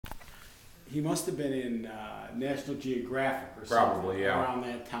he must have been in National Geographic or Probably, something yeah. around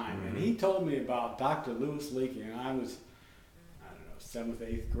that time. And he told me about Dr. Louis Leakey, and I was, I don't know, 7th,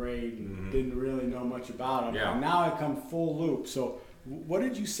 8th grade, and didn't really know much about him. Yeah. And now I come full loop. So what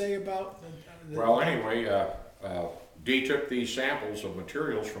did you say about Well, anyway, Dee took these samples of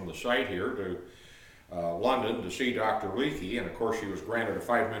materials from the site here to London to see Dr. Leakey, and of course she was granted a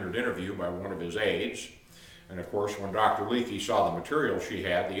 5-minute interview by one of his aides. And of course when Dr. Leakey saw the material she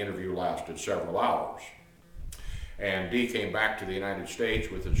had, the interview lasted several hours. And Dee came back to the United States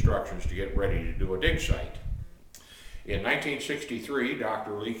with instructions to get ready to do a dig site. In 1963,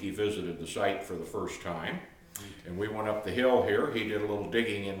 Dr. Leakey visited the site for the first time, and we went up the hill here. He did a little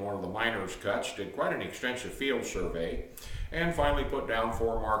digging in one of the miners' cuts, did quite an extensive field survey, and finally put down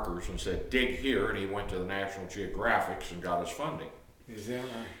 4 markers and said, dig here, and he went to the National Geographic and got us funding. Is that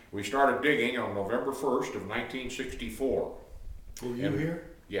right? We started digging on November 1st of 1964. Were you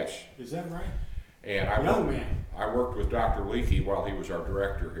here? Yes. Is that right? And I worked with Dr. Leakey while he was our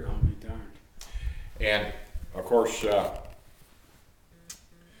director here. I'll be darned. And of course,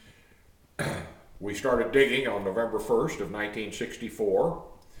 we started digging on November 1st of 1964,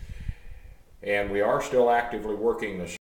 and we are still actively working the